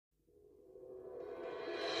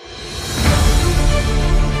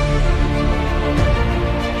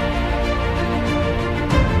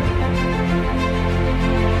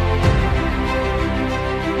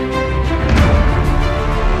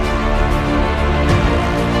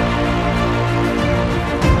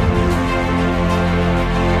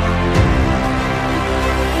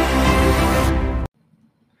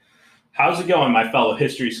going, my fellow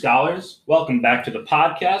history scholars? Welcome back to the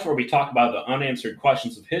podcast where we talk about the unanswered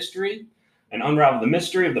questions of history and unravel the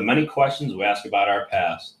mystery of the many questions we ask about our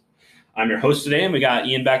past. I'm your host today, and we got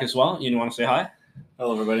Ian back as well. Ian, you want to say hi?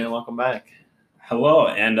 Hello, everybody, and welcome back. Hello,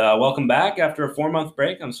 and welcome back after a 4-month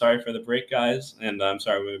break. I'm sorry for the break, guys, and I'm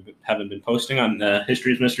sorry we haven't been posting on the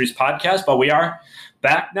History's Mysteries podcast, but we are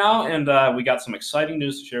back now, and we got some exciting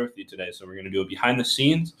news to share with you today. So we're going to do a behind the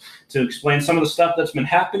scenes to explain some of the stuff that's been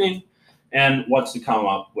happening and what's to come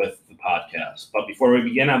up with the podcast. But before we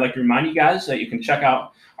begin, I'd like to remind you guys that you can check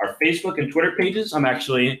out our Facebook and Twitter pages. I'm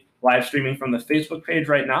actually live streaming from the Facebook page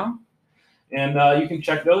right now. And you can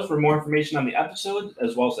check those for more information on the episode,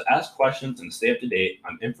 as well as to ask questions and stay up to date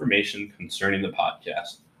on information concerning the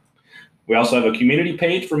podcast. We also have a community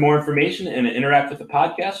page for more information and to interact with the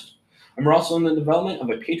podcast. And we're also in the development of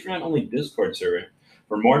a Patreon-only Discord server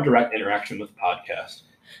for more direct interaction with the podcast.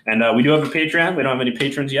 And we do have a Patreon. We don't have any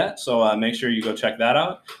patrons yet, so make sure you go check that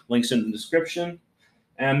out. Links in the description.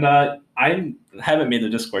 And I haven't made the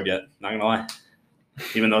Discord yet, not going to lie,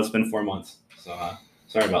 even though it's been 4 months. So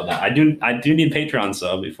sorry about that. I do need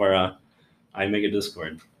Patreon before I make a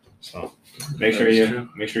Discord. So make sure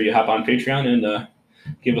you hop on Patreon and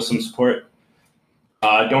give us some support.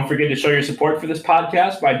 Don't forget to show your support for this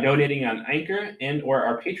podcast by donating on Anchor and or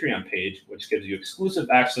our Patreon page, which gives you exclusive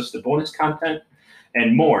access to bonus content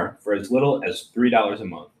and more for as little as $3 a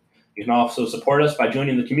month. You can also support us by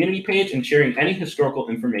joining the community page and sharing any historical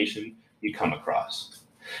information you come across.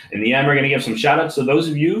 In the end, we're going to give some shout-outs to those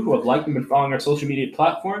of you who have liked and been following our social media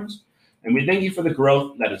platforms, and we thank you for the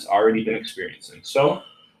growth that it's already been experiencing. So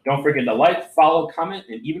don't forget to like, follow, comment,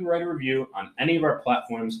 and even write a review on any of our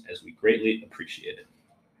platforms, as we greatly appreciate it.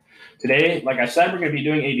 Today, like I said, we're going to be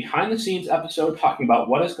doing a behind-the-scenes episode talking about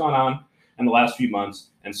what has gone on in the last few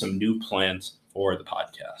months and some new plans for the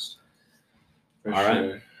podcast. For All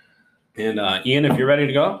sure. right. And Ian, if you're ready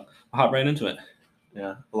to go, I'll hop right into it.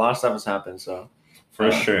 Yeah, a lot of stuff has happened, so For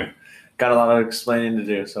sure. got a lot of explaining to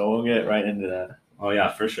do, so we'll get right into that. Oh,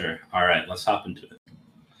 yeah, for sure. All right, let's hop into it.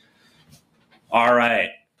 All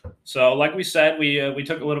right. So like we said, we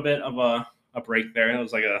took a little bit of a break there. It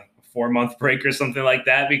was like a 4-month break or something like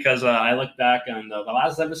that, because I looked back on the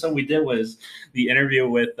last episode we did was the interview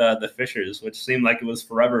with the Fishers, which seemed like it was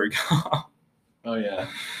forever ago. Oh, yeah.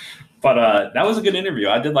 But that was a good interview.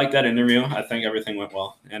 I did like that interview. I think everything went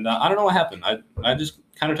well. And I don't know what happened. I just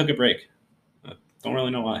kind of took a break. I don't really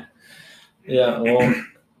know why. Yeah, well,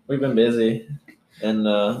 we've been busy, and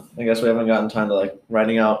I guess we haven't gotten time to,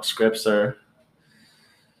 writing out scripts or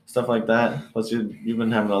stuff like that. Plus, you've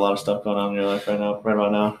been having a lot of stuff going on in your life right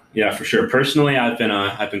about now. Yeah, for sure. Personally, I've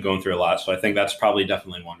been going through a lot, so I think that's probably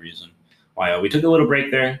definitely one reason why we took a little break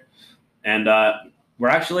there. And we're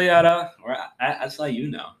actually at SIU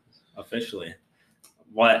now, officially.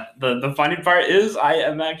 What the funny part is, I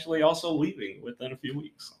am actually also leaving within a few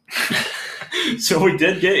weeks. So we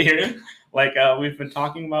did get here, we've been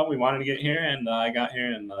talking about. We wanted to get here, and I got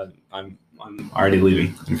here, and I'm already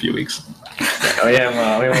leaving in a few weeks. Oh yeah,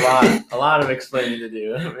 well, we have a lot of explaining to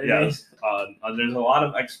do. Yes, there's a lot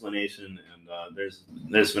of explanation, and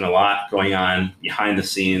there's been a lot going on behind the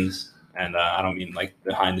scenes, and I don't mean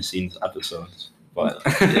behind the scenes episodes, but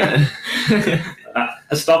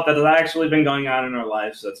stuff that has actually been going on in our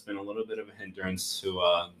lives that's been a little bit of a hindrance to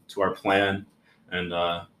our plan, and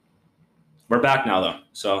we're back now though,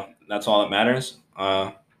 so that's all that matters.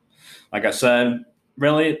 Like I said,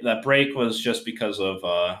 really that break was just because of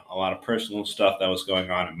a lot of personal stuff that was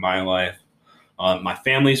going on in my life. My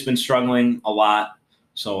family's been struggling a lot,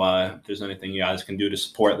 so if there's anything you guys can do to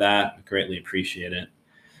support that, I greatly appreciate it.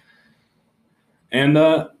 And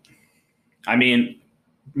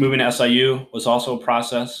moving to SIU was also a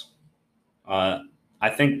process. I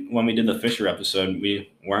think when we did the Fisher episode,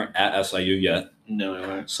 we weren't at SIU yet. No, we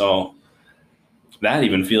weren't. So that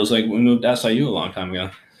even feels like we moved to SIU a long time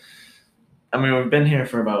ago. We've been here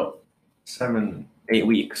for about 7-8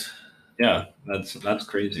 weeks. Yeah, that's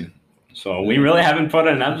crazy. So we really haven't put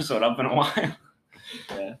an episode up in a while.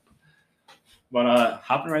 Yeah. But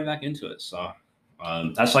hopping right back into it. So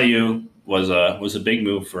SIU was a big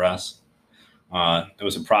move for us. It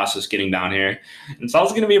was a process getting down here. It's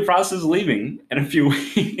also going to be a process leaving in a few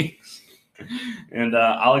weeks. And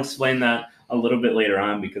I'll explain that a little bit later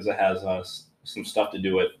on, because it has some stuff to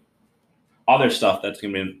do with other stuff that's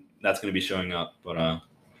going to be showing up. But a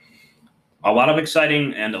lot of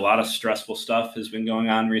exciting and a lot of stressful stuff has been going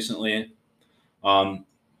on recently. College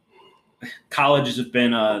has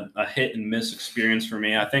been a hit and miss experience for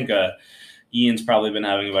me. I think Ian's probably been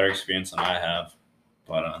having a better experience than I have.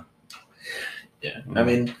 But yeah,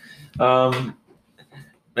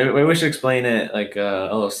 maybe we should explain it like a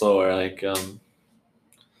little slower. Like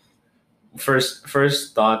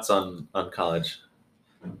first thoughts on college.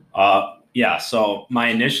 Yeah, so my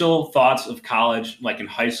initial thoughts of college, like in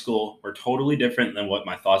high school, were totally different than what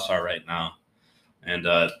my thoughts are right now. And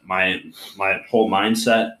my whole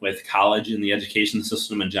mindset with college and the education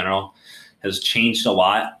system in general has changed a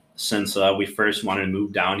lot since we first wanted to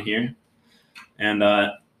move down here. And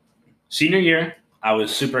senior year, I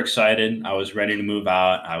was super excited. I was ready to move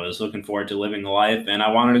out. I was looking forward to living the life, and I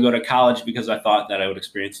wanted to go to college because I thought that I would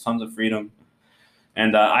experience tons of freedom.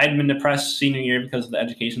 And I had been depressed senior year because of the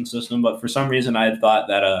education system, but for some reason, I had thought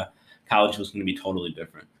that college was going to be totally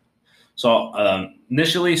different. So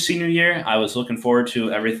initially, senior year, I was looking forward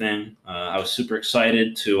to everything. I was super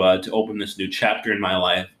excited to open this new chapter in my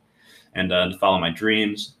life and to follow my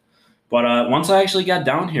dreams. But once I actually got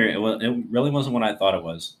down here, it really wasn't what I thought it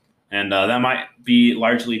was. And that might be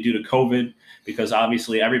largely due to COVID because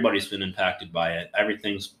obviously everybody's been impacted by it.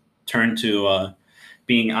 Everything's turned to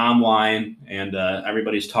being online and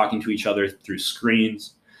everybody's talking to each other through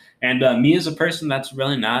screens. And me as a person, that's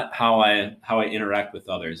really not how I interact with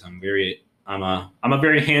others. I'm a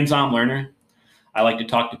very hands-on learner. I like to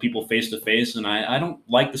talk to people face to face, and I don't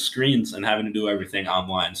like the screens and having to do everything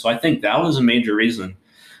online. So I think that was a major reason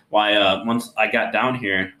why once I got down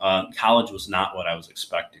here, college was not what I was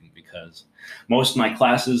expecting because most of my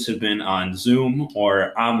classes have been on Zoom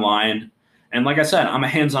or online. And like I said, I'm a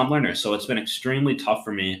hands-on learner, so it's been extremely tough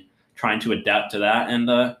for me trying to adapt to that.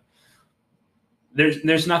 And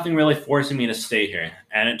there's nothing really forcing me to stay here.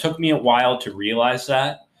 And it took me a while to realize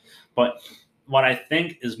that. But what I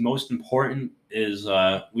think is most important is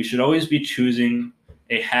we should always be choosing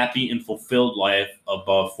a happy and fulfilled life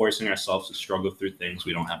above forcing ourselves to struggle through things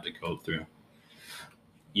we don't have to go through.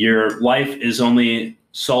 Your life is only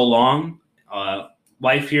so long.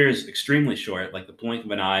 Life here is extremely short, like the blink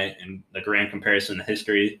of an eye in the grand comparison to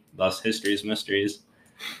history, thus history's mysteries.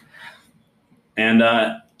 And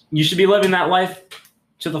you should be living that life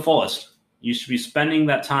to the fullest. You should be spending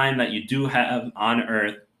that time that you do have on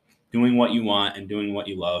earth doing what you want and doing what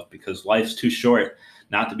you love because life's too short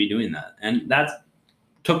not to be doing that. And that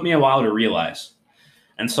took me a while to realize.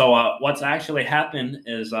 And so what's actually happened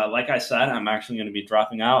is, like I said, I'm actually going to be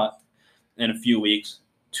dropping out in a few weeks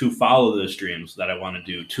to follow those dreams that I want to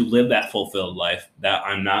do, to live that fulfilled life that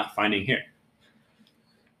I'm not finding here.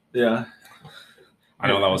 Yeah. I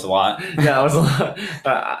know that was a lot. Yeah, it was a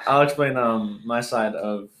lot. I'll explain my side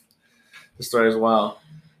of the story as well.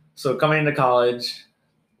 So coming into college,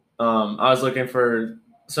 I was looking for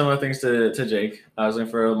similar things to Jake. I was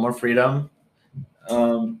looking for more freedom,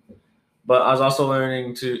 but I was also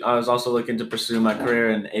looking to pursue my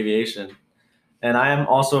career in aviation. And I am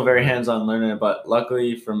also a very hands-on learner, but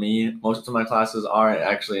luckily for me, most of my classes are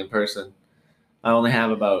actually in person. I only have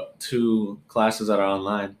about 2 classes that are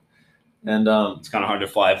online. And it's kind of hard to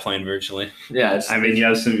fly a plane virtually. Yeah, you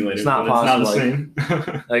have simulators, it's not but possible. It's not the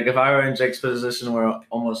same. Like if I were in Jake's position where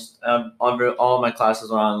almost all of my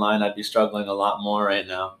classes were online, I'd be struggling a lot more right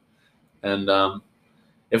now. And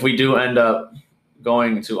if we do end up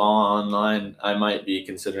going to all online, I might be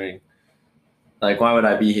considering, like, why would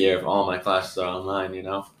I be here if all my classes are online, you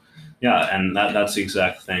know? Yeah, and that's the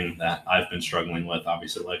exact thing that I've been struggling with,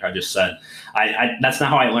 obviously. Like I just said, I that's not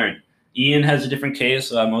how I learned. Ian has a different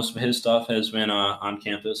case. Most of his stuff has been on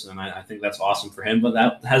campus, and I think that's awesome for him, but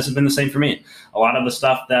that hasn't been the same for me. A lot of the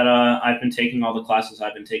stuff that I've been taking, all the classes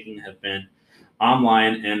I've been taking have been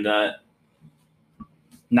online and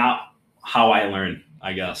not how I learn,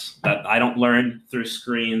 I guess. That I don't learn through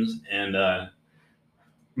screens and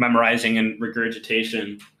memorizing and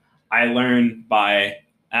regurgitation. I learn by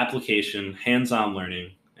application, hands-on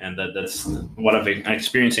learning, and that's what I've been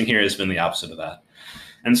experiencing here has been the opposite of that.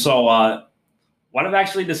 And so what I've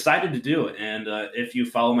actually decided to do, and if you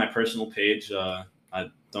follow my personal page, I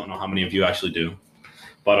don't know how many of you actually do,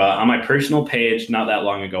 but on my personal page, not that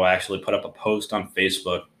long ago, I actually put up a post on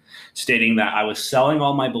Facebook stating that I was selling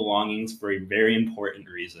all my belongings for a very important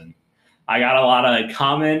reason. I got a lot of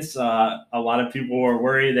comments. A lot of people were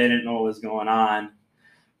worried. They didn't know what was going on.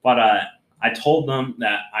 But I told them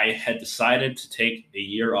that I had decided to take a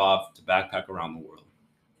year off to backpack around the world.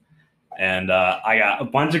 And I got a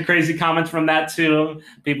bunch of crazy comments from that too.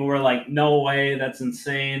 People were like, no way, that's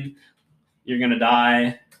insane. You're going to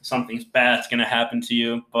die. Something's bad's going to happen to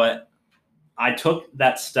you. But I took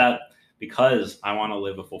that step because I want to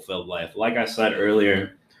live a fulfilled life. Like I said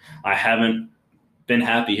earlier, I haven't been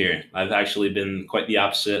happy here. I've actually been quite the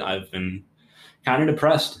opposite. I've been kind of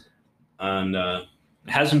depressed. And it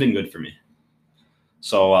hasn't been good for me.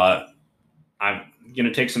 So I'm going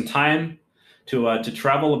to take some time to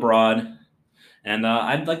travel abroad And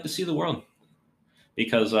I'd like to see the world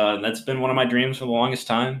because that's been one of my dreams for the longest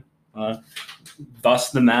time.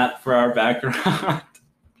 Thus the map for our background.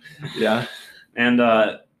 Yeah. And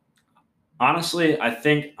honestly, I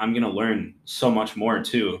think I'm going to learn so much more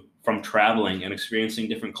too from traveling and experiencing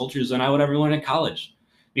different cultures than I would ever learn at college.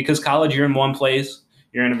 Because college, you're in one place,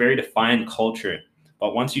 you're in a very defined culture.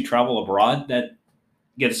 But once you travel abroad, that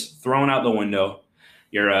gets thrown out the window.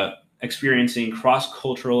 You're experiencing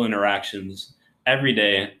cross-cultural interactions every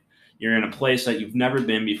day. You're in a place that you've never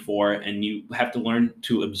been before, and you have to learn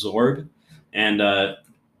to absorb and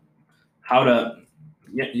how to.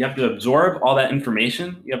 You have to absorb all that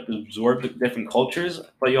information. You have to absorb the different cultures,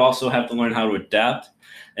 but you also have to learn how to adapt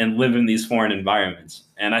and live in these foreign environments.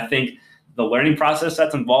 And I think the learning process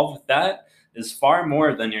that's involved with that is far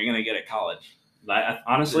more than you're going to get at college.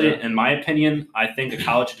 Honestly, Yeah. in my opinion, I think a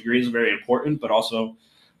college degree is very important, but also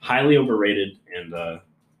highly overrated. And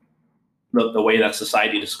the way that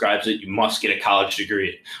society describes it, you must get a college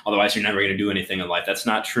degree, otherwise you're never going to do anything in life. That's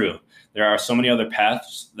not true. There are so many other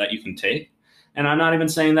paths that you can take. And I'm not even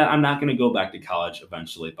saying that I'm not going to go back to college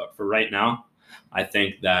eventually, but for right now, I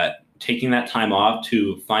think that taking that time off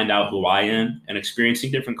to find out who I am and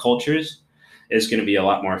experiencing different cultures is going to be a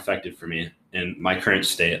lot more effective for me in my current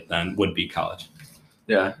state than would be college.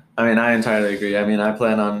 Yeah. I mean, I entirely agree. I mean, I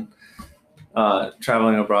plan on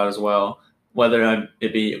traveling abroad as well, whether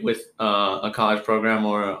it be with a college program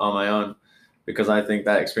or on my own, because I think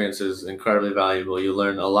that experience is incredibly valuable. You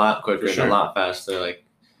learn a lot quicker For sure. and a lot faster. Like,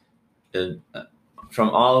 from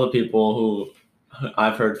all the people who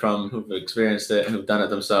I've heard from who've experienced it, who've done it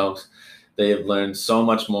themselves, they've learned so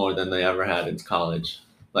much more than they ever had in college.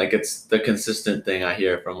 Like, it's the consistent thing I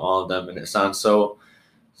hear from all of them, and it sounds so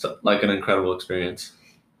like an incredible experience.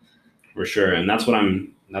 For sure, and that's what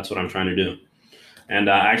I'm trying to do. And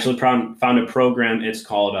I actually found a program. It's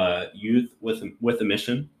called Youth with a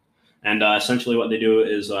Mission, and essentially what they do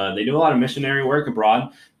is they do a lot of missionary work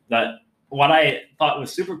abroad. That what I thought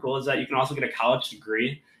was super cool is that you can also get a college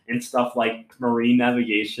degree in stuff like marine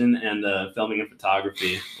navigation and filming and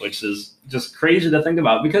photography, which is just crazy to think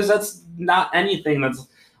about because that's not anything that's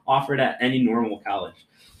offered at any normal college.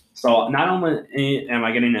 So not only am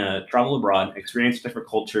I getting to travel abroad, experience different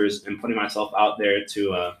cultures, and putting myself out there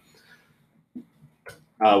to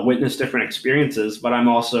witness different experiences, but I'm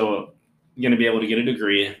also going to be able to get a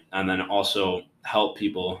degree and then also help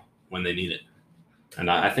people when they need it.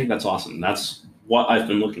 And I think that's awesome. That's what I've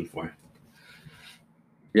been looking for.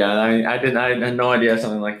 Yeah, I had no idea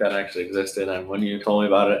something like that actually existed, and when you told me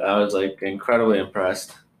about it, I was like incredibly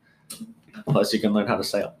impressed. Plus, you can learn how to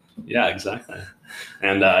sail. Yeah, exactly.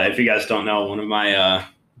 And if you guys don't know, one of my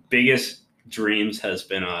biggest dreams has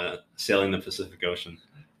been sailing the Pacific Ocean.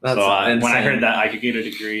 That's so when I insane. heard that I could get a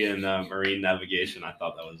degree in marine navigation, I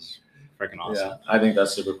thought that was freaking awesome. Yeah, I think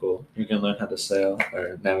that's super cool. You can learn how to sail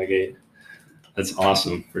or navigate. That's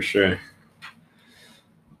awesome for sure.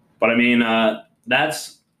 But I mean,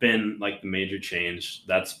 that's been like the major change.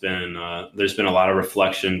 That's been there's been a lot of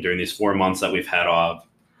reflection during these 4 months that we've had off.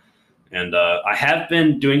 And I have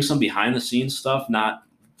been doing some behind the scenes stuff, not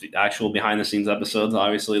the actual behind the scenes episodes.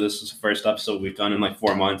 Obviously, this is the first episode we've done in like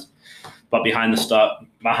 4 months. But behind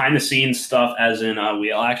the scenes stuff, as in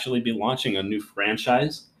we'll actually be launching a new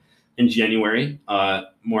franchise in January,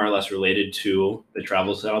 more or less related to the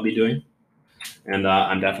travels that I'll be doing. And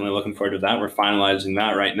I'm definitely looking forward to that. We're finalizing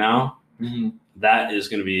that right now. Mm-hmm. That is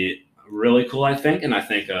going to be really cool, I think. And I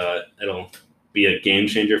think it'll be a game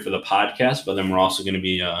changer for the podcast. But then we're also going to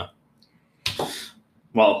be,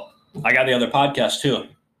 well, I got the other podcast too.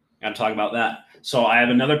 Got to talk about that. So I have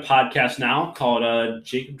another podcast now called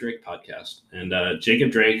Jacob Drake Podcast. And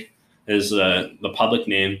Jacob Drake is the public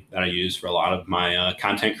name that I use for a lot of my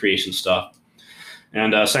content creation stuff.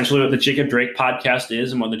 And essentially what the Jacob Drake Podcast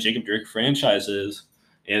is and what the Jacob Drake franchise is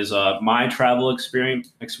my travel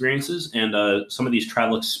experiences and some of these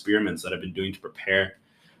travel experiments that I've been doing to prepare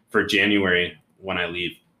for January when I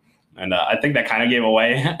leave. And I think that kind of gave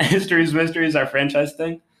away History's Mysteries, our franchise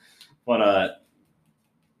thing. But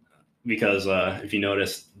because if you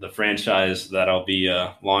notice, the franchise that I'll be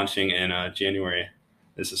launching in January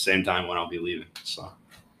is the same time when I'll be leaving. So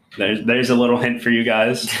there's a little hint for you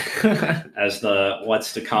guys as to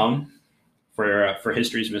what's to come for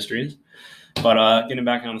History's Mysteries. But getting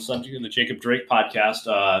back on the subject of the Jacob Drake Podcast,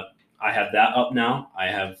 I have that up now. I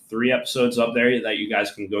have 3 episodes up there that you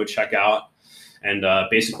guys can go check out. And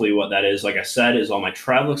basically what that is, like I said, is all my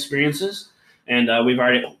travel experiences. And we've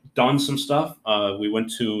already done some stuff. We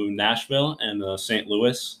went to Nashville and St.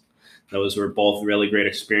 Louis. Those were both really great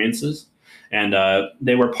experiences. And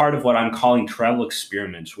they were part of what I'm calling travel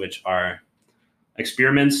experiments, which are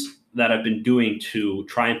experiments that I've been doing to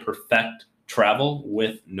try and perfect travel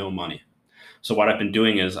with no money. So what I've been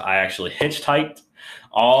doing is I actually hitchhiked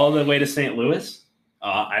all the way to St. Louis.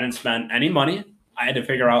 I didn't spend any money. I had to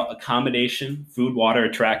figure out accommodation, food, water,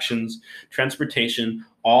 attractions, transportation,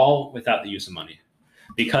 all without the use of money.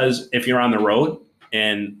 Because if you're on the road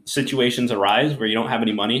and situations arise where you don't have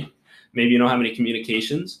any money, maybe you don't have any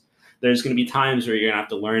communications, there's going to be times where you're going to have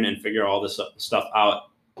to learn and figure all this stuff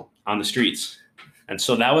out on the streets. And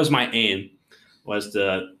so that was my aim, was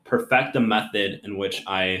to perfect a method in which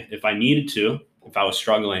if I needed to, if I was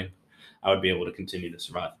struggling, I would be able to continue to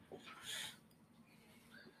survive.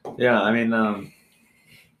 Yeah, I mean,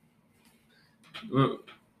 do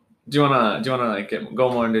you wanna like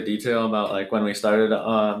go more into detail about like when we started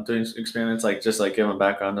doing experiments, like just like give them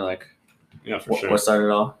background to like sure. What started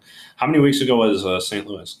it all? How many weeks ago was St.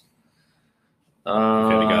 Louis?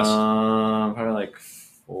 Probably like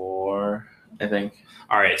 4, I think.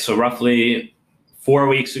 All right, so roughly 4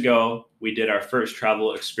 weeks ago, we did our first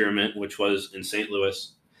travel experiment, which was in St.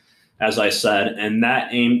 Louis, as I said, and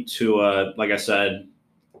that aimed to, like I said,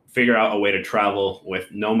 figure out a way to travel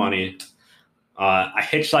with no money. I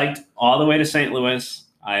hitchhiked all the way to St. Louis.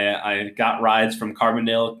 I got rides from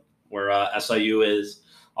Carbondale, where SIU is,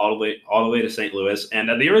 all the way to St. Louis. And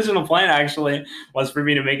the original plan actually was for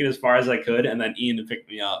me to make it as far as I could, and then Ian to pick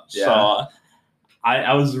me up. Yeah. So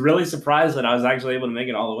I was really surprised that I was actually able to make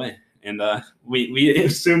it all the way. And we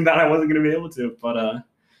assumed that I wasn't going to be able to, but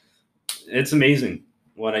it's amazing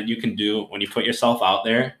what you can do when you put yourself out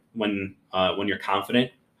there, when you're confident.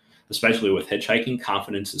 Especially with hitchhiking,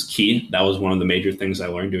 confidence is key. That was one of the major things I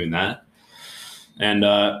learned doing that. And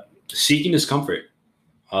seeking discomfort.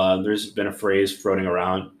 There's been a phrase floating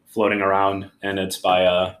around, and it's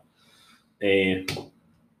by a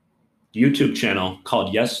YouTube channel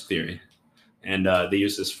called Yes Theory. And they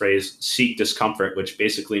use this phrase, seek discomfort, which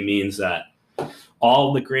basically means that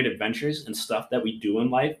all the great adventures and stuff that we do in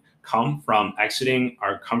life come from exiting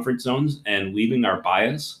our comfort zones and leaving our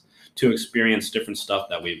bias to experience different stuff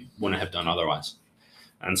that we wouldn't have done otherwise.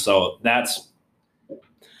 And so that's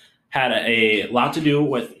had a lot to do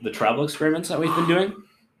with the travel experiments that we've been doing.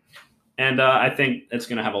 And I think it's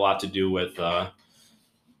going to have a lot to do with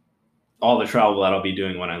all the travel that I'll be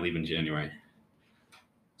doing when I leave in January.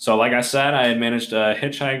 So like I said, I managed to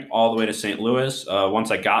hitchhike all the way to St. Louis.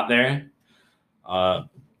 Once I got there,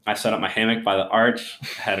 I set up my hammock by the arch,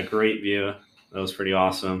 had a great view. That was pretty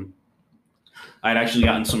awesome. I'd actually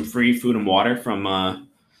gotten some free food and water from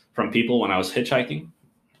people when I was hitchhiking,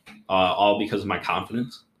 all because of my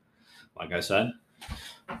confidence, like I said.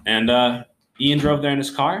 And Ian drove there in his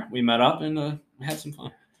car. We met up and we had some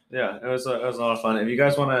fun. Yeah, it was a lot of fun. If you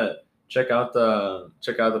guys want to check out the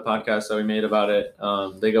podcast that we made about it,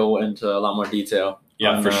 they go into a lot more detail.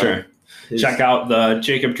 Yeah, for sure. Check out the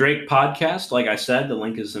Jacob Drake podcast. Like I said, the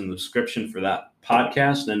link is in the description for that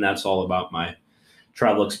podcast, and that's all about my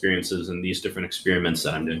travel experiences and these different experiments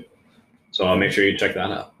that I'm doing. So I'll make sure you check that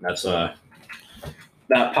out. That's that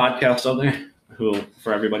podcast out there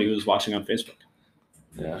for everybody who's watching on Facebook.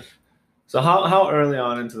 Yeah. So how early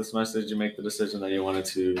on into the semester did you make the decision that you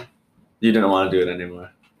didn't want to do it anymore?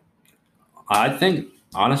 I think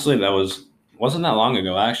honestly that wasn't that long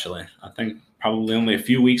ago actually. I think probably only a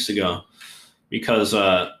few weeks ago, because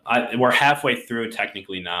we're halfway through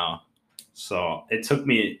technically now. So it took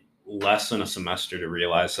me less than a semester to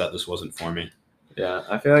realize that this wasn't for me. Yeah,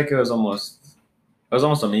 I feel like it was almost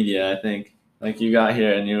immediate. I think like you got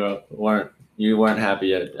here and you weren't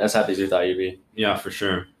happy as happy as you thought you'd be. Yeah, for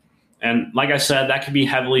sure. And like I said, that could be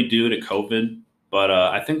heavily due to COVID, but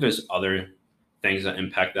I think there's other things that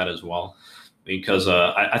impact that as well. Because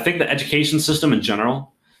I think the education system in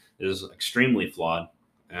general is extremely flawed,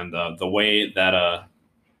 and the way that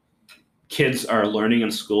kids are learning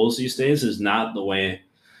in schools these days is not the way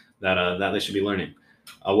that they should be learning.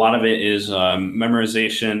 A lot of it is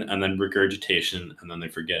memorization and then regurgitation, and then they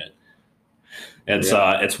forget it.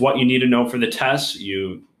 It's what you need to know for the test.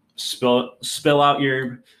 You spill out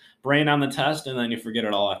your brain on the test, and then you forget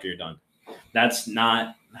it all after you're done. That's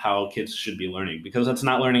not how kids should be learning, because that's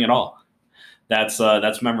not learning at all. That's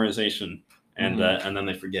memorization, and then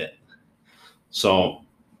they forget. So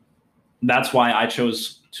that's why I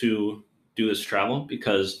chose to do this travel,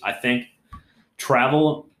 because I think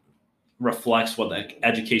travel reflects what the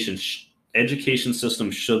education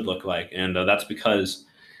system should look like, and that's because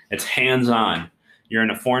it's hands-on. You're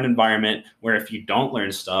in a foreign environment where if you don't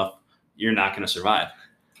learn stuff, you're not going to survive.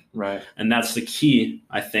 Right. And that's the key,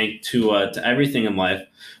 I think, to everything in life.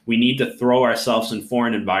 We need to throw ourselves in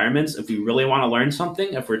foreign environments. If we really want to learn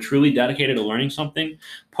something, if we're truly dedicated to learning something,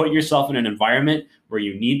 put yourself in an environment where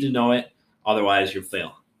you need to know it. Otherwise, you'll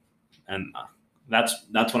fail. and that's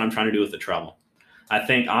what I'm trying to do with the travel. I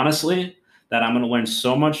think honestly that I'm going to learn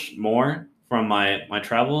so much more from my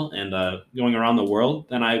travel and going around the world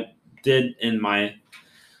than I did in my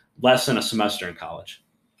less than a semester in college.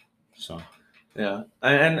 So Yeah,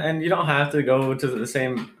 and you don't have to go to the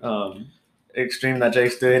same extreme that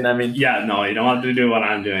Jake's doing. I mean, yeah, no, you don't have to do what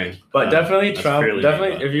I'm doing. but definitely that's travel. purely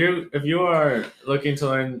Definitely, me, if you are looking to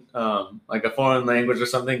learn like a foreign language or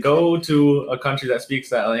something, go to a country that speaks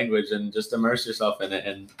that language and just immerse yourself in it,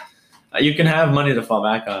 and you can have money to fall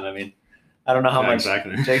back on. I mean, I don't know how Yeah, much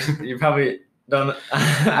exactly. Jake's. You probably don't.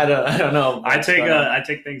 I don't know. I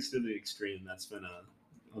take things to the extreme. That's been a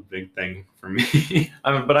big thing for me.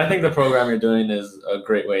 But I think the program you're doing is a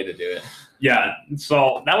great way to do it. Yeah,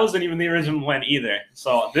 so that wasn't even the original plan either.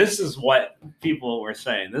 So this is what people were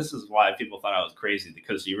saying. This is why people thought I was crazy,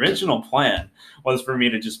 because the original plan was for me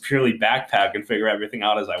to just purely backpack and figure everything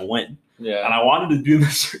out as I went. Yeah. And I wanted to do the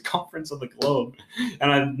circumference of the globe,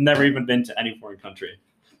 and I've never even been to any foreign country.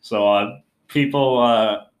 So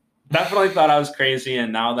people definitely thought I was crazy,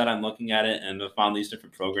 and now that I'm looking at it and I found these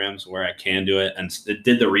different programs where I can do it and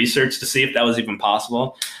did the research to see if that was even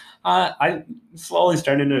possible, I slowly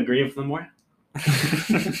started to agree with them more.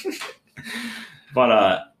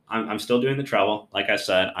 But I'm still doing the travel. Like I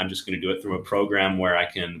said, I'm just going to do it through a program where I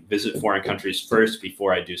can visit foreign countries first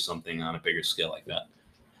before I do something on a bigger scale like that.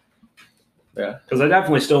 Yeah. Because I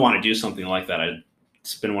definitely still want to do something like that.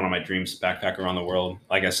 It's been one of my dreams to backpack around the world,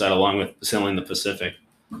 like I said, along with sailing the Pacific.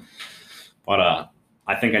 But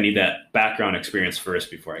I think I need that background experience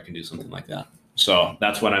first before I can do something like that. So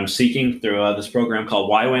that's what I'm seeking through this program called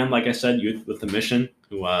YWAM. Like I said, Youth with a Mission,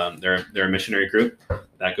 who they're a missionary group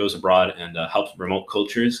that goes abroad and helps promote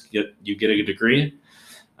cultures. You get a degree,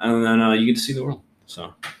 and then you get to see the world.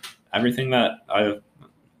 So everything that I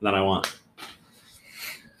want.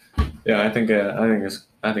 Yeah, I think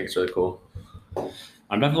it's really cool.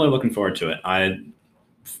 I'm definitely looking forward to it. I've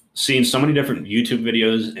seen so many different YouTube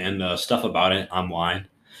videos and stuff about it online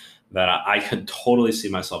that I could totally see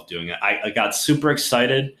myself doing it. I got super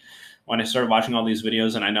excited when I started watching all these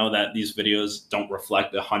videos, and I know that these videos don't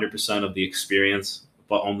reflect 100% of the experience,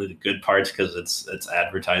 but only the good parts because it's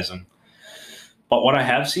advertising. But what I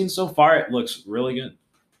have seen so far, it looks really good.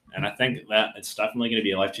 And I think that it's definitely going to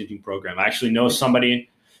be a life-changing program. I actually know somebody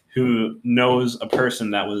who knows a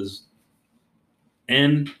person that was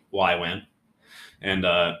in YWAM, and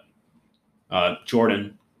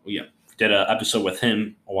Jordan, we did an episode with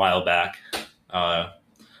him a while back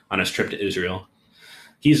on his trip to Israel.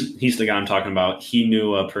 He's the guy I'm talking about. He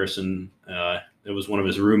knew a person. It was one of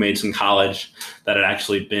his roommates in college that had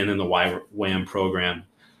actually been in the YWAM program,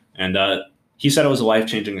 and he said it was a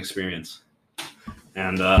life-changing experience.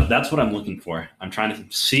 And that's what I'm looking for. I'm trying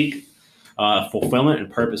to seek fulfillment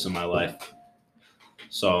and purpose in my life.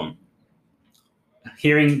 So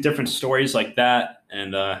hearing different stories like that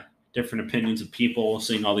and different opinions of people,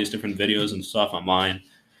 seeing all these different videos and stuff online,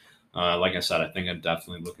 like I said, I think I'm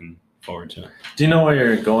definitely looking forward to it. Do you know where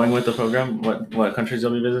you're going with the program? What countries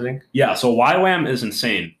you'll be visiting? Yeah, so YWAM is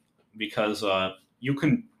insane because you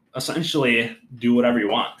can essentially do whatever you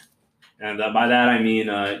want. And by that, I mean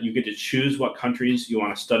you get to choose what countries you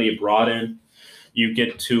want to study abroad in. You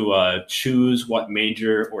get to choose what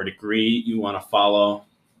major or degree you want to follow.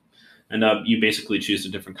 And you basically choose the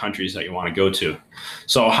different countries that you want to go to.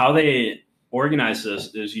 So how they organize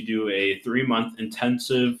this is you do a 3-month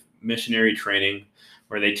intensive missionary training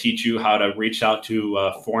where they teach you how to reach out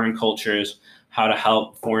to foreign cultures, how to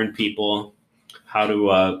help foreign people, how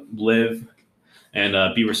to live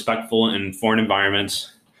and be respectful in foreign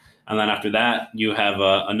environments. And then after that, you have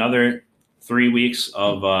another 3 weeks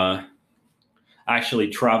of actually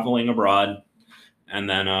traveling abroad. And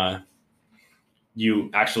then you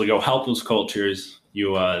actually go help those cultures.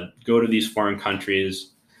 You go to these foreign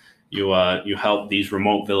countries. You help these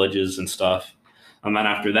remote villages and stuff. And then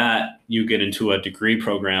after that, you get into a degree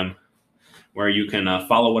program where you can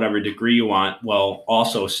follow whatever degree you want while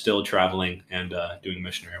also still traveling and doing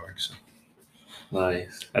missionary work. So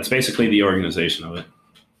Nice. that's basically the organization of it.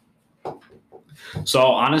 So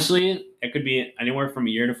honestly, it could be anywhere from 1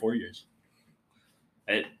 year to 4 years.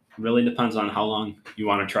 It really depends on how long you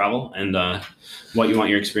want to travel and what you want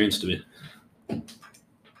your experience to be.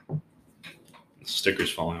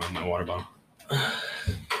 Stickers falling on my water bottle.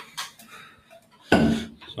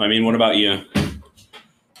 So, I mean, what about you?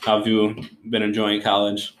 How have you been enjoying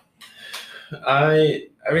college? I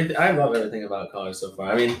love everything about college so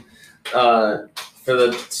far. I mean, for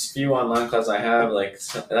the few online classes I have, like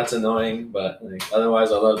that's annoying, but like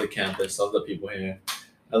otherwise, I love the campus, love the people here.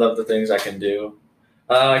 I love the things I can do.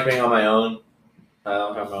 I like being on my own. I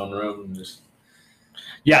don't have my own room.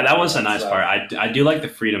 Yeah, that was a nice So, part. I do like the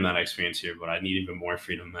freedom that I experience here, but I need even more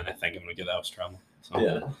freedom, and I think I'm gonna get out of travel. So.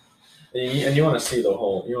 Yeah, and you want to see the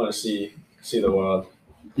whole. You want to see the world.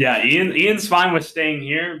 Yeah, Ian's fine with staying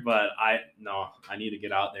here, but I need to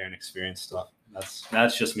get out there and experience stuff.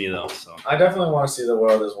 That's just me though. So I definitely want to see the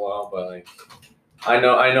world as well, but like, I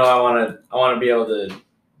know I want to be able to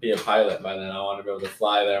be a pilot by then. I want to be able to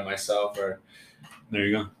fly there myself, or there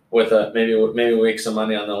you go. with maybe make some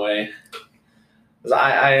money on the way. 'Cause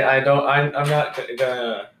I'm not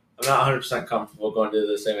 100% comfortable going to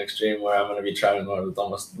the same extreme where I'm going to be traveling with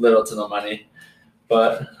almost little to no money,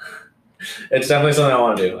 but it's definitely something I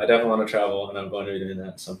want to do. I definitely want to travel, and I'm going to be doing that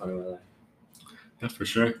at some point in my life. Yeah, for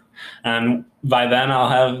sure. And by then, I'll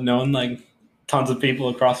have known like tons of people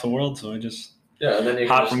across the world, so I just and then you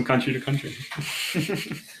hop from country to country.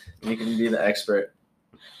 You can be the expert.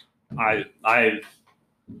 I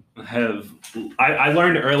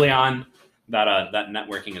learned early on that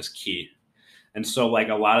networking is key, and so like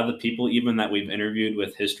a lot of the people even that we've interviewed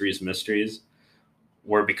with History's Mysteries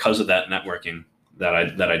were because of that networking that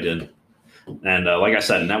I did. And like I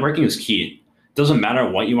said, networking is key. It doesn't matter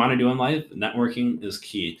what you want to do in life. Networking is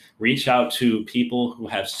key. Reach out to people who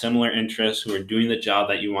have similar interests, who are doing the job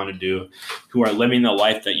that you want to do, who are living the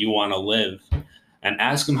life that you want to live, and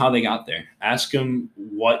ask them how they got there. Ask them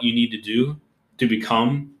what you need to do to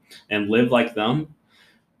become and live like them,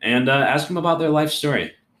 and ask them about their life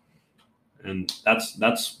story. And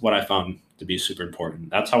that's what I found to be super important.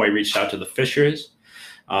 That's how I reached out to the Fishers.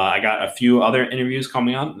 I got a few other interviews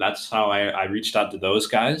coming up. That's how I reached out to those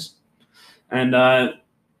guys. And, other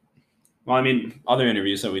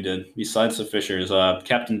interviews that we did besides the Fishers,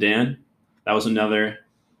 Captain Dan, that was another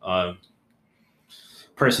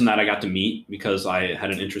person that I got to meet because I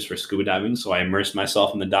had an interest for scuba diving. So I immersed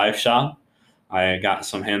myself in the dive shop. I got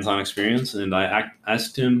some hands-on experience, and I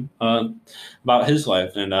asked him about his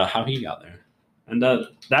life and how he got there. And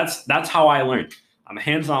that's how I learned. I'm a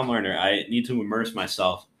hands-on learner. I need to immerse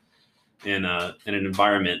myself in an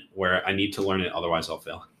environment where I need to learn it. Otherwise, I'll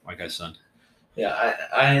fail, like I said. Yeah,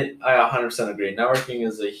 I 100% agree. Networking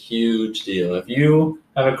is a huge deal. If you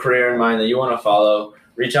have a career in mind that you want to follow,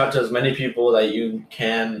 reach out to as many people that you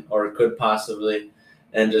can or could possibly,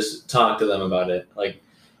 and just talk to them about it. Like,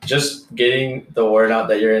 just getting the word out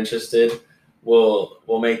that you're interested will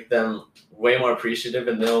make them way more appreciative,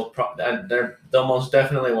 and they'll most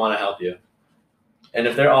definitely want to help you. And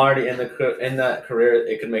if they're already in that career,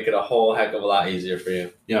 it could make it a whole heck of a lot easier for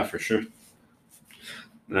you. Yeah, for sure.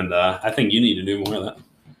 And I think you need to do more of that.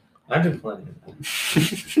 I do plenty of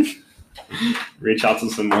that. Reach out to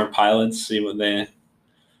some more pilots, see what they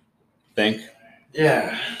think.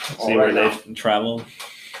 Yeah. See where they travel.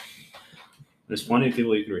 There's plenty of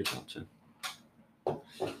people you can reach out to.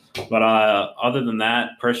 But other than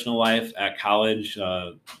that, personal life at college,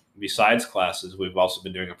 besides classes, we've also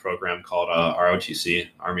been doing a program called ROTC,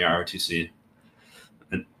 Army ROTC,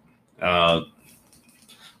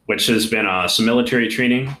 which has been some military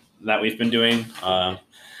training that we've been doing.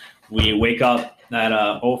 We wake up at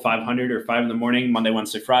 0500 or 5 in the morning, Monday,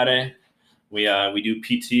 Wednesday, Friday. We do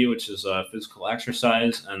PT, which is physical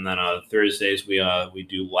exercise, and then Thursdays we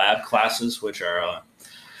do lab classes, which are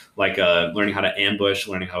learning how to ambush,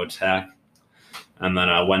 learning how to attack. And then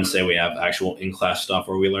Wednesday we have actual in-class stuff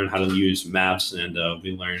where we learn how to use maps, and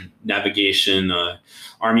we learn navigation,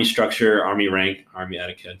 Army structure, Army rank, Army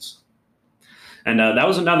etiquettes. And that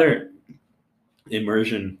was another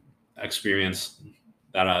immersion experience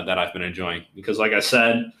that I've been enjoying, because like I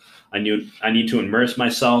said, I need to immerse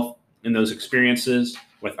myself in those experiences.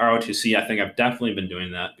 With ROTC, I think I've definitely been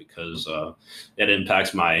doing that because it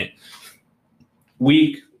impacts my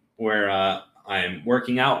week where I'm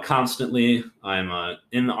working out constantly. I'm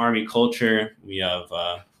in the Army culture. We have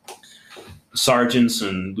sergeants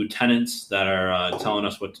and lieutenants that are telling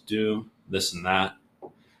us what to do, this and that.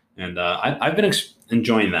 And I've been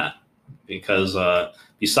enjoying that because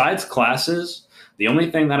besides classes, the only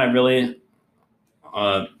thing that I really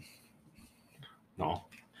no,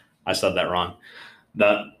 I said that wrong.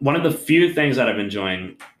 One of the few things that I've been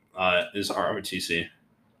enjoying is ROTC,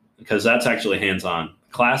 because that's actually hands-on.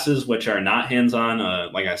 Classes which are not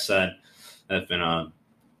hands-on, like I said, have been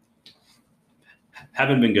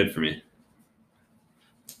haven't been good for me.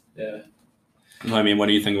 Yeah. I mean, what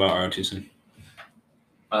do you think about ROTC?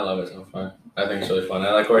 I love it so far. I think it's really fun.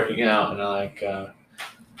 I like working out, and I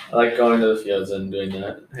like going to the fields and doing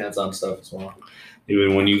that hands-on stuff as well.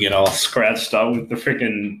 Even when you get all scratched up with the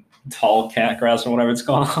freaking tall cat grass or whatever it's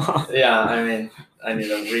called. Yeah, I mean, I need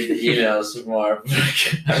to read the emails more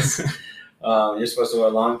because You're supposed to wear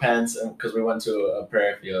long pants because we went to a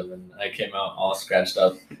prayer field and I came out all scratched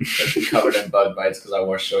up, covered in bug bites because I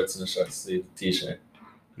wore shorts and a short sleeve t-shirt.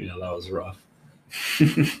 Yeah, that was rough.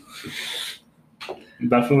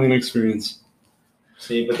 Definitely an experience.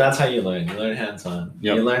 See, but that's how you learn. You learn hands-on.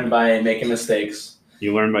 Yep. You learn by making mistakes.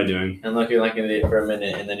 You learn by doing. And looking like an idiot for a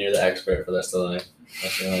minute, and then you're the expert for the rest of life.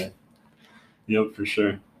 That's your life. Yep, for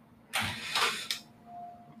sure.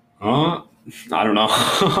 I don't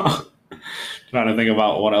know. Trying to think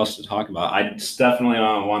about what else to talk about. I just definitely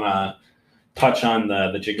want to touch on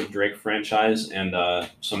the Jacob Drake franchise and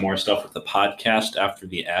some more stuff with the podcast after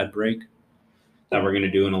the ad break that we're going to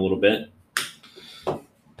do in a little bit.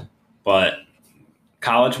 But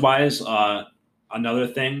college-wise, another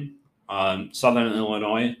thing, Southern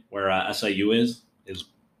Illinois, where SIU is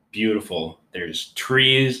beautiful. There's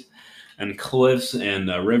trees and cliffs and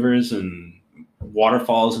rivers and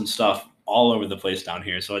waterfalls and stuff all over the place down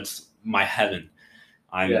here. So it's my heaven.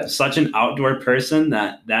 I'm such an outdoor person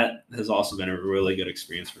that has also been a really good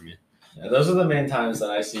experience for me. Yeah, those are the main times that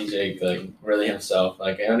I see Jake like really himself.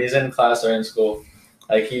 Like when he's in class or in school,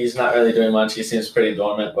 like he's not really doing much. He seems pretty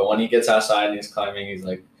dormant, but when he gets outside and he's climbing, he's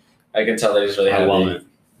like, I can tell that he's really happy. I love it.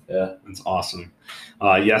 Yeah, it's awesome.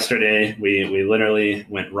 Yesterday we literally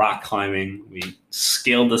went rock climbing. We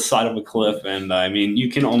scaled the side of a cliff, and I mean you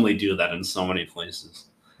can only do that in so many places.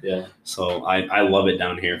 Yeah. So I love it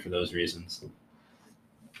down here for those reasons.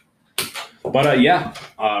 But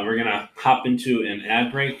we're gonna hop into an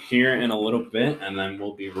ad break here in a little bit, and then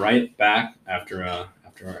we'll be right back after our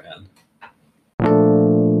ad.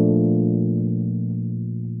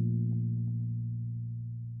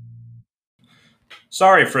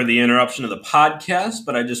 Sorry for the interruption of the podcast,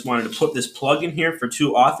 but I just wanted to put this plug in here for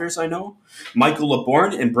two authors I know, Michael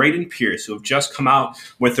LeBourne and Braden Pierce, who have just come out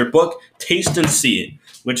with their book, Taste and See,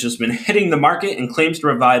 which has been hitting the market and claims to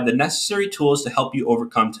provide the necessary tools to help you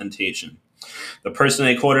overcome temptation. The person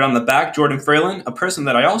they quoted on the back, Jordan Fralin, a person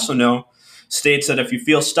that I also know, states that if you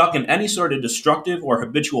feel stuck in any sort of destructive or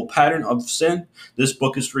habitual pattern of sin, this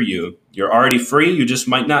book is for you. You're already free, you just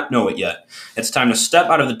might not know it yet. It's time to step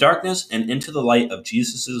out of the darkness and into the light of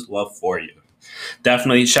Jesus' love for you.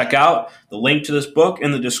 Definitely check out the link to this book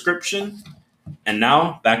in the description. And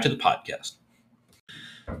now, back to the podcast.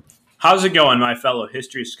 How's it going, my fellow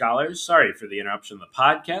history scholars? Sorry for the interruption of the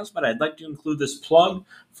podcast, but I'd like to include this plug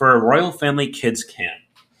for a Royal Family Kids Camp.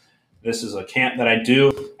 This is a camp that I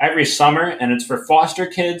do every summer, and it's for foster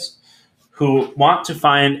kids who want to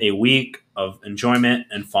find a week of enjoyment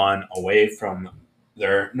and fun away from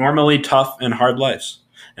their normally tough and hard lives.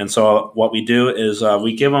 And so what we do is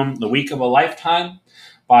we give them the week of a lifetime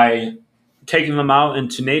by taking them out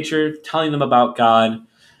into nature, telling them about God,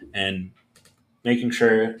 and making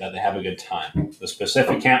sure that they have a good time. The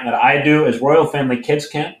specific camp that I do is Royal Family Kids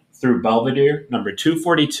Camp through Belvedere, number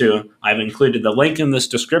 242. I've included the link in this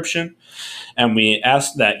description, and we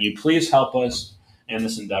ask that you please help us in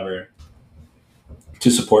this endeavor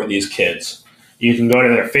to support these kids. You can go to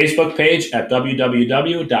their Facebook page at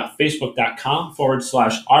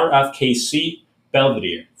www.facebook.com/RFKC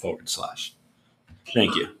Belvedere /.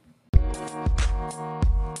 Thank you.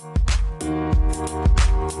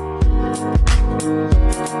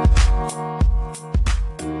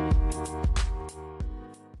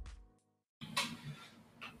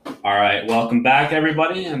 All right, welcome back,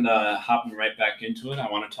 everybody, and hopping right back into it, I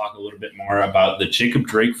want to talk a little bit more about the Jacob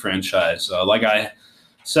Drake franchise. Like I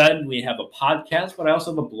said, we have a podcast, but I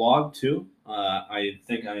also have a blog, too. I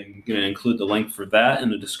think I'm going to include the link for that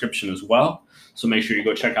in the description as well, so make sure you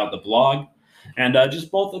go check out the blog. And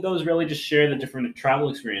just both of those really just share the different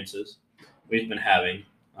travel experiences we've been having.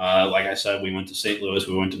 Like I said, we went to St. Louis,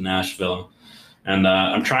 we went to Nashville, and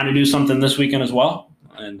I'm trying to do something this weekend as well,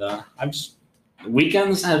 and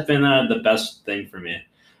weekends have been the best thing for me,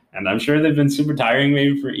 and I'm sure they've been super tiring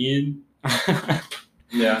maybe for Ian.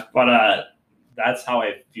 Yeah. But that's how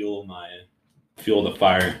I fuel the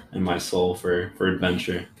fire in my soul for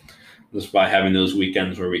adventure, just by having those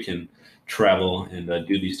weekends where we can travel and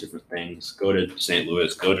do these different things, go to St.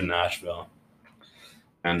 Louis, go to Nashville.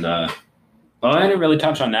 And I didn't really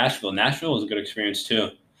touch on Nashville. Nashville was a good experience too.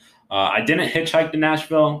 I didn't hitchhike to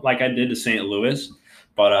Nashville like I did to St. Louis,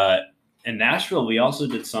 but in Nashville, we also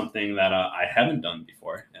did something that I haven't done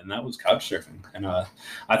before, and that was couch surfing. And I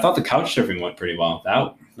thought the couch surfing went pretty well.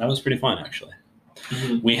 That was pretty fun, actually.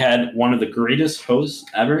 Mm-hmm. We had one of the greatest hosts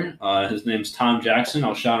ever. His name's Tom Jackson.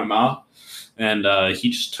 I'll shout him out. And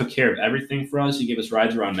he just took care of everything for us. He gave us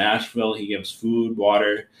rides around Nashville. He gave us food,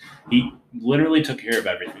 water. He literally took care of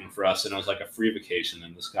everything for us, and it was like a free vacation.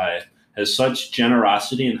 And this guy has such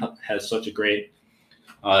generosity and has such a great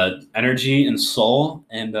energy and soul,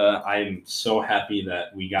 and I'm so happy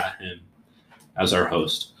that we got him as our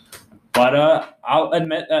host. But I'll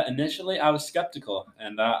admit that initially I was skeptical,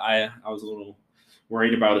 and I was a little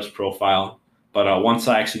worried about his profile. But once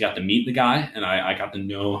I actually got to meet the guy, and I got to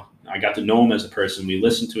know him as a person, we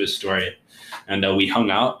listened to his story, and we hung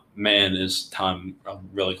out. Man, is Tom a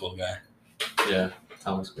really cool guy? Yeah,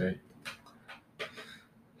 Tom was great.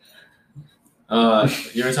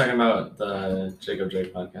 You were talking about the Jacob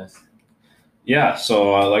Drake podcast. Yeah,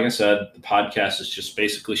 so like I said, the podcast is just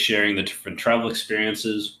basically sharing the different travel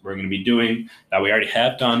experiences we're going to be doing that we already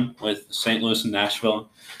have done with St. Louis and Nashville.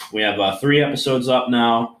 We have 3 episodes up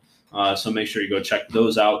now, so make sure you go check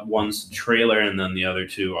those out. One's the trailer, and then the other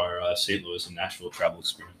 2 are St. Louis and Nashville travel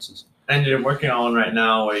experiences. And you're working on one right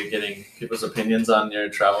now where you're getting people's opinions on your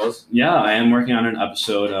travels? Yeah, I am working on an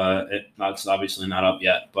episode. That's obviously not up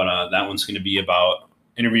yet, but that one's going to be about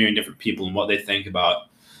interviewing different people and what they think about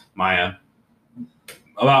my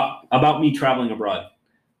about me traveling abroad.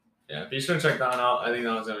 Yeah, be sure to check that one out. I think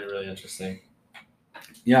that one's going to be really interesting.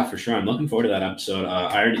 Yeah, for sure. I'm looking forward to that episode.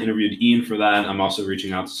 I already interviewed Ian for that. I'm also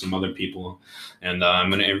reaching out to some other people, and I'm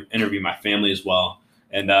going to interview my family as well.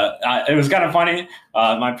 And it was kind of funny.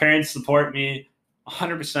 My parents support me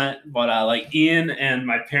 100%, but like Ian and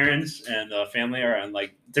my parents and family are on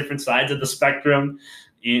like different sides of the spectrum.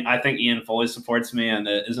 I think Ian fully supports me and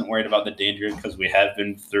isn't worried about the danger because we have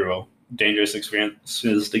been through dangerous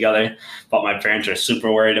experiences together. But my parents are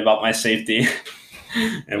super worried about my safety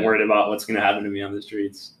and worried about what's going to happen to me on the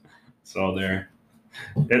streets. So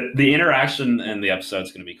the interaction in the episode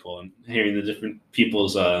is going to be cool, and hearing the different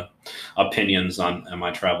people's opinions on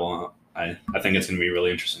my travel. I think it's going to be a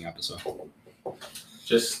really interesting episode.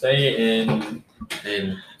 Just stay in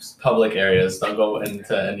public areas. Don't go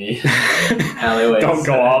into any alleyways. Don't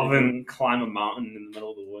go off and climb a mountain in the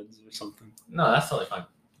middle of the woods or something. No, that's totally fine.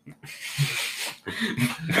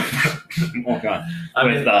 Oh God!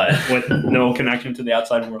 With no connection to the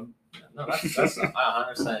outside world. No, that's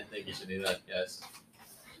I 100% think you should do that. Yes.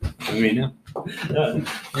 I mean, yeah.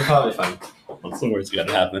 You're probably fine. What's the worst got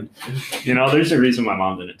to happen? You know, there's a reason my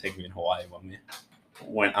mom didn't take me in Hawaii when we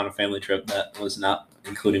went on a family trip that was not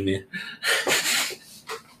including me.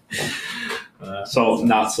 So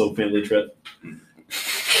not so family trip.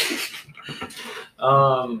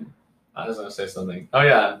 I was gonna say something. Oh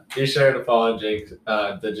yeah, be sure to follow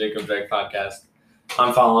the Jacob Drake podcast.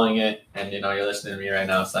 I'm following it, and you're listening to me right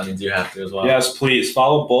now, so that means you have to as well. Yes, please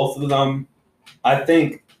follow both of them. I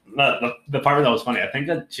think the part that was funny. I think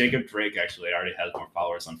that Jacob Drake actually already has more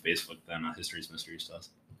followers on Facebook than History's Mysteries does.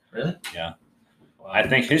 Really? Yeah. Wow. I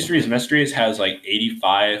think History's Mysteries has like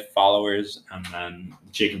 85 followers, and then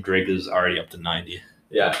Jacob Drake is already up to 90.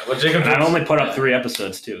 Yeah. Well, Jacob. And I only put up 3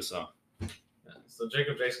 episodes too, so. So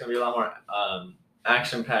Jacob Drake's gonna be a lot more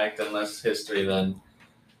action-packed and less history than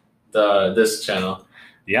this channel.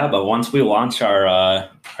 Yeah, but once we launch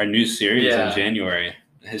our new series in January,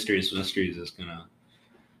 History's Mysteries is gonna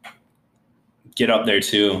get up there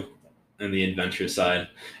too, in the adventure side.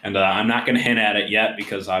 And I'm not gonna hint at it yet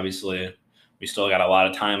because obviously we still got a lot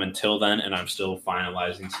of time until then, and I'm still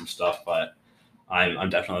finalizing some stuff. But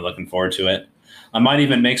I'm definitely looking forward to it. I might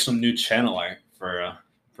even make some new channel art for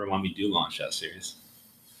when we do launch that series.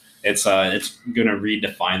 It's gonna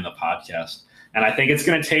redefine the podcast, and I think it's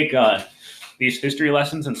gonna take these history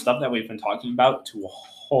lessons and stuff that we've been talking about to a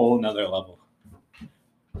whole nother level,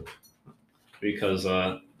 because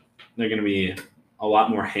they're gonna be a lot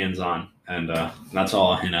more hands-on, and that's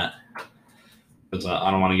all I'll hint at, because I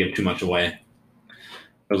don't want to give too much away,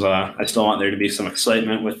 because I still want there to be some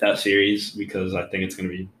excitement with that series, because I think it's gonna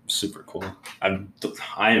be super cool.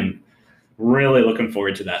 I am really looking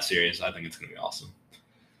forward to that series. I think it's going to be awesome.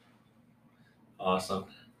 Awesome.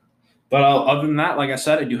 But other than that, like I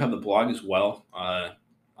said, I do have the blog as well. I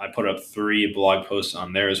put up 3 blog posts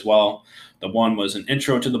on there as well. The one was an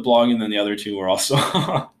intro to the blog, and then the other 2 were also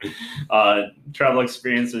travel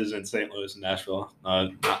experiences in St. Louis and Nashville.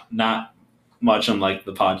 Not much unlike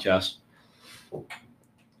the podcast.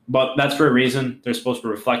 But that's for a reason. They're supposed to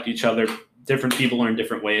reflect each other. Different people learn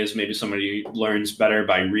different ways. Maybe somebody learns better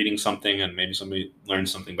by reading something, and maybe somebody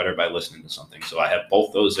learns something better by listening to something. So I have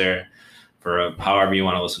both those there for however you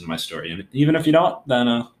want to listen to my story. And even if you don't,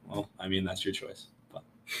 then that's your choice. But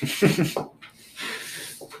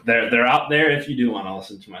they're out there if you do want to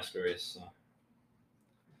listen to my stories. So.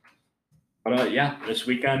 But this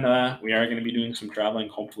weekend we are going to be doing some traveling.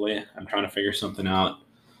 Hopefully, I'm trying to figure something out.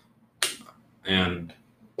 And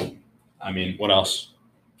I mean, what else?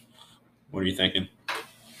 What are you thinking?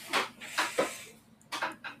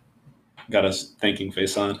 Got us thinking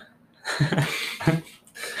face on.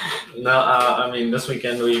 No, I mean, this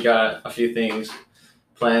weekend we got a few things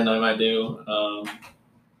planned I might do. I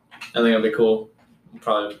think it'll be cool. We'll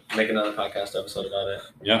probably make another podcast episode about it.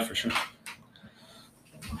 Yeah, for sure.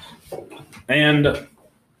 And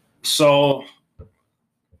so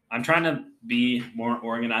I'm trying to be more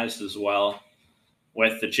organized as well.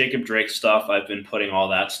 With the Jacob Drake stuff, I've been putting all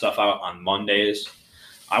that stuff out on Mondays.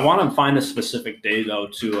 I want to find a specific day, though,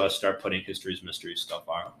 to start putting History's Mysteries stuff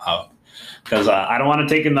out. Because I don't want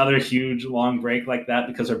to take another huge, long break like that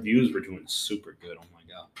because our views were doing super good. Oh, my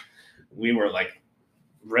God. We were, like,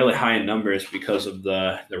 really high in numbers because of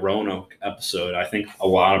the Roanoke episode. I think a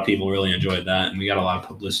lot of people really enjoyed that, and we got a lot of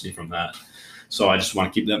publicity from that. So I just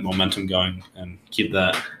want to keep that momentum going and keep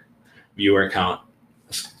that viewer count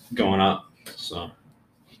going up. So,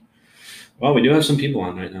 well, we do have some people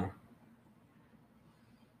on right now.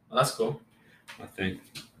 Well, that's cool. I think.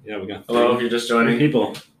 Yeah, we got hello, if you're just joining.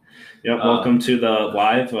 People. Yep, welcome to the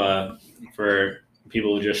live. For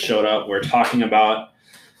people who just showed up, we're talking about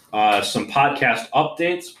some podcast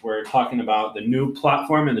updates. We're talking about the new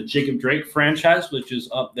platform and the Jacob Drake franchise, which is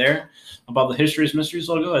up there above the History's Mysteries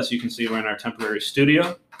logo. As you can see, we're in our temporary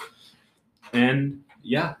studio. And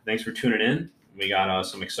yeah, thanks for tuning in. We got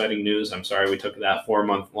some exciting news. I'm sorry we took that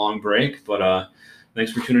 4-month-long break, but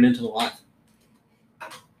thanks for tuning into the live.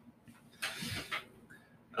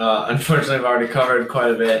 Unfortunately, I've already covered quite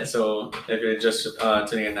a bit, so if you're just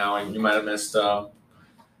tuning in now, you might have missed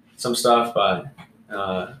some stuff, but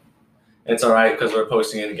it's all right because we're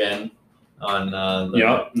posting it again on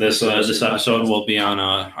this episode will be on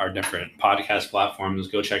our different podcast platforms.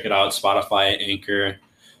 Go check it out. Spotify, Anchor,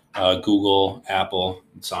 Google, Apple.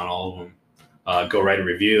 It's on all of them. Go write a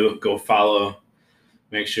review. Go follow.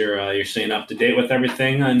 Make sure you're staying up to date with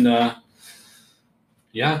everything. And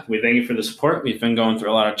yeah, we thank you for the support. We've been going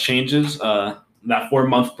through a lot of changes. That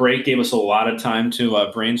 4-month break gave us a lot of time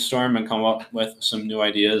to brainstorm and come up with some new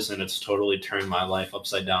ideas, and it's totally turned my life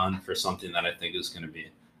upside down for something that I think is going to be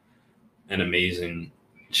an amazing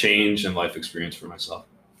change and life experience for myself.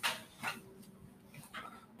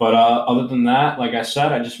 But other than that, like I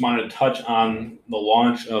said, I just wanted to touch on the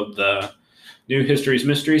launch of the new History's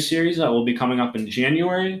Mystery series that will be coming up in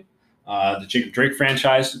January. The Jacob Drake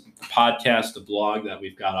franchise, the podcast, the blog that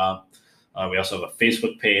we've got up. We also have a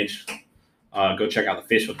Facebook page. Go check out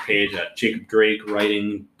the Facebook page at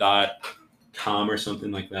jacobdrakewriting.com or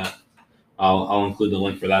something like that. I'll include the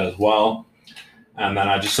link for that as well. And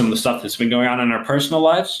then just some of the stuff that's been going on in our personal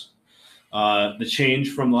lives. The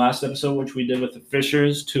change from the last episode, which we did with the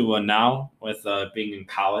Fishers, to now with being in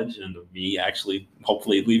college and me actually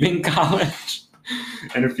hopefully leaving college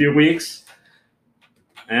in a few weeks.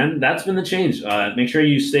 And that's been the change. Make sure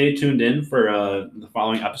you stay tuned in for the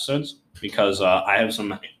following episodes because I have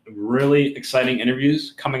some really exciting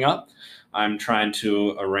interviews coming up. I'm trying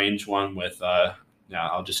to arrange one with,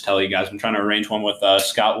 I'll just tell you guys, I'm trying to arrange one with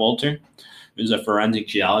Scott Wolter, who's a forensic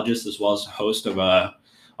geologist as well as the host of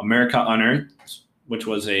America Unearthed, which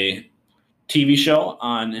was a TV show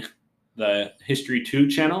on the History 2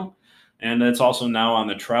 channel. And it's also now on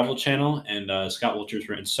the Travel channel. And Scott Wolter's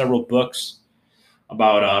written several books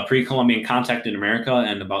about pre-Columbian contact in America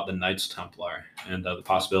and about the Knights Templar and the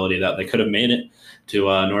possibility that they could have made it to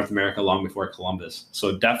North America long before Columbus.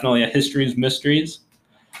 So definitely a History's Mysteries.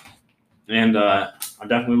 And I'm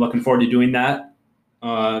definitely looking forward to doing that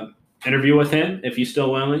interview with him if he's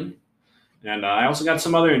still willing. And I also got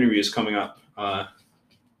some other interviews coming up.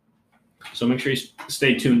 So make sure you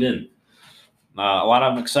stay tuned in. A lot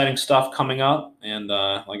of exciting stuff coming up. And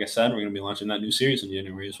like I said, we're going to be launching that new series in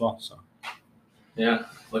January as well. So. Yeah,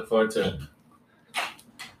 look forward to it.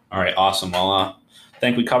 All right, awesome. Well, I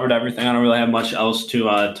think we covered everything. I don't really have much else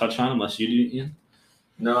to touch on unless you do, Ian.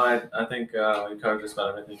 No, I think we covered just about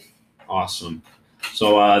everything. Awesome.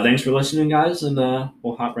 So thanks for listening, guys, and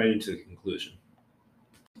we'll hop right into the conclusion.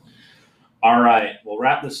 All right, we'll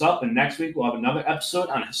wrap this up, and next week we'll have another episode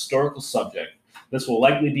on a historical subject. This will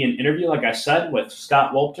likely be an interview, like I said, with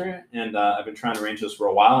Scott Wolter, and I've been trying to arrange this for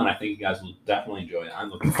a while, and I think you guys will definitely enjoy it. I'm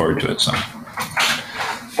looking forward to it. So,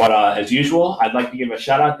 but as usual, I'd like to give a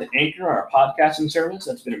shout out to Anchor, our podcasting service.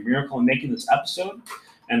 That's been a miracle in making this episode,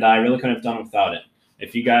 and I really couldn't have done it without it.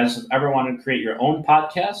 If you guys have ever wanted to create your own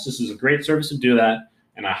podcast, this is a great service to do that,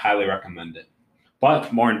 and I highly recommend it.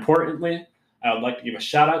 But more importantly, I would like to give a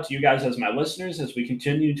shout out to you guys as my listeners as we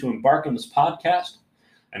continue to embark on this podcast.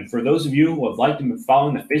 And for those of you who have liked and been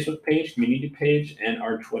following the Facebook page, community page, and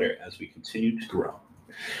our Twitter as we continue to grow.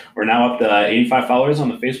 We're now up to 85 followers on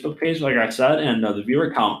the Facebook page, like I said, and the viewer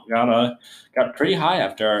count got pretty high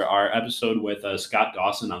after our episode with Scott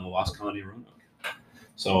Dawson on the Lost Colony of Roanoke.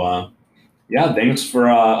 So yeah, thanks for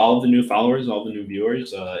all of the new followers, all the new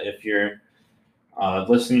viewers. If you're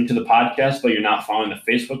listening to the podcast, but you're not following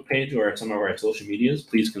the Facebook page or some of our social medias,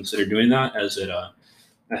 please consider doing that, as it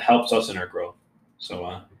helps us in our growth.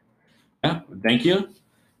 So, yeah, thank you.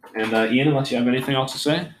 And Ian, unless you have anything else to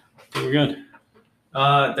say, I think we're good.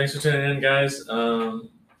 Thanks for tuning in, guys.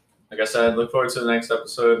 Like I said, look forward to the next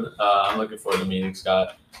episode. I'm looking forward to meeting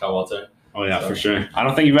Scott Walter. Oh yeah, for sure. I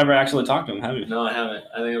don't think you've ever actually talked to him, have you? No, I haven't.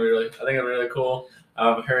 I think it'll be really cool.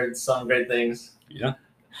 I've heard some great things. Yeah,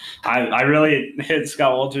 I really hit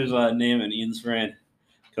Scott Walter's name in Ian's brain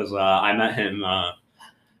because I met him.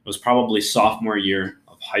 It was probably sophomore year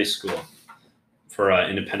of high school for an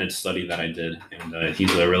independent study that I did, and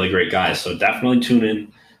he's a really great guy. So definitely tune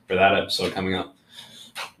in for that episode coming up.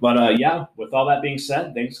 But yeah, with all that being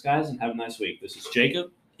said, thanks guys, and have a nice week. This is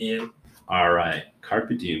Jacob. Ian. All right,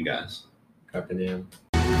 carpe diem, guys. Carpe diem.